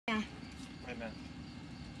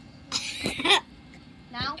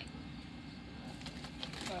Now?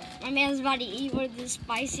 My man's about to eat one of the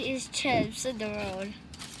spiciest chips in the world.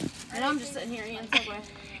 And I'm just sitting here eating Subway.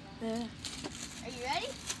 Are you ready?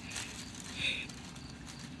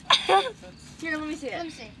 Here, let me see Let me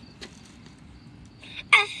it. see.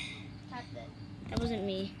 Tap it. That wasn't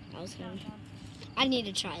me. That was him. I need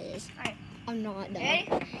to try this. Alright. I'm not done. Ready?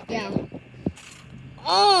 Yeah.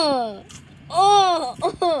 Oh! Oh!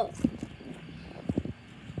 Oh!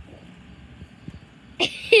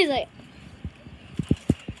 He's like,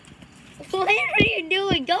 what are you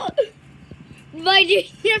doing? Don't. My dude,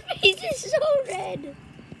 your face is so red.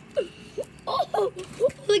 Oh,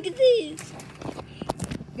 look at this.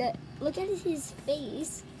 Yeah, look at his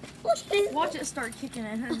face. Look at his. Watch it start kicking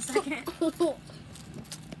in a second.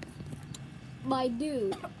 My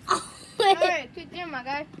dude. Alright, kick in, my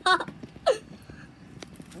guy.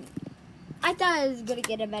 I thought I was gonna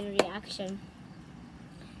get a better reaction.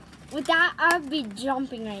 With that, I'd be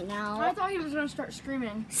jumping right I now. thought he was gonna start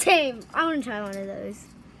screaming. Same. I want to try one of those.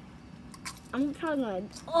 I'm probably gonna.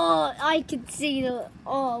 Oh, I can see the.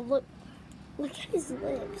 Oh, look at his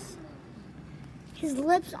lips. His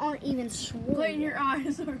lips aren't even swollen. Clayton, your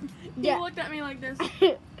eyes are. Yeah. You looked at me like this.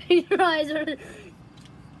 Your eyes are.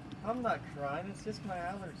 I'm not crying, it's just my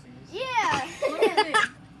allergies. Yeah. Look at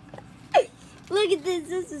it. Look at this.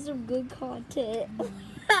 This is some good content.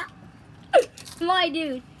 My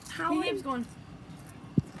dude. How? He keeps going.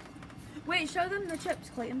 Wait, show them the chips,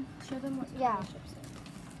 Clayton. Show them what Yeah. the chips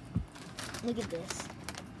are. Look at this.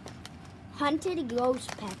 Hunted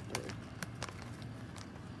ghost pepper.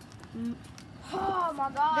 Oh my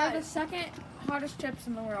They're god. the second hottest chips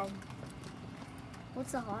in the world.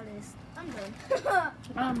 What's the hottest? I'm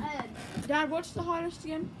done. Dad, what's the hottest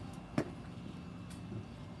again? I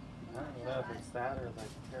don't know if it's that or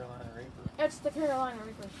like Carolina Reaper. It's the Carolina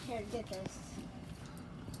Reaper. Here, get this.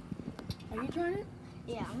 Are you trying it?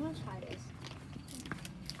 Yeah, I'm gonna try this.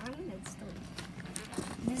 I'm gonna start.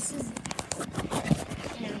 This is.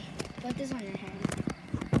 Here, put this on your head.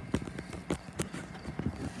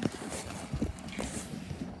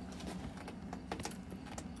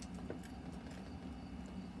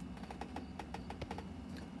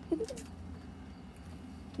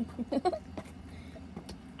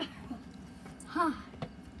 Huh.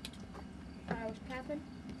 I was capping.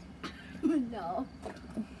 No.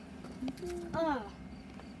 I'm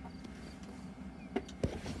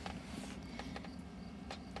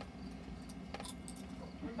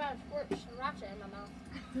about to squirt some rocks in my mouth.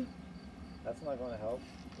 That's not going to help.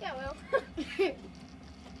 Yeah, well.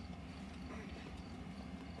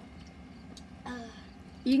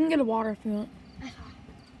 You can get a water if you want.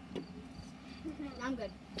 I'm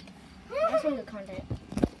good. That's some good content.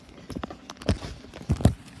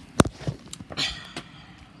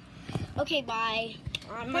 Okay, bye.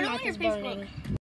 My Put it on mouth your is Facebook. burning.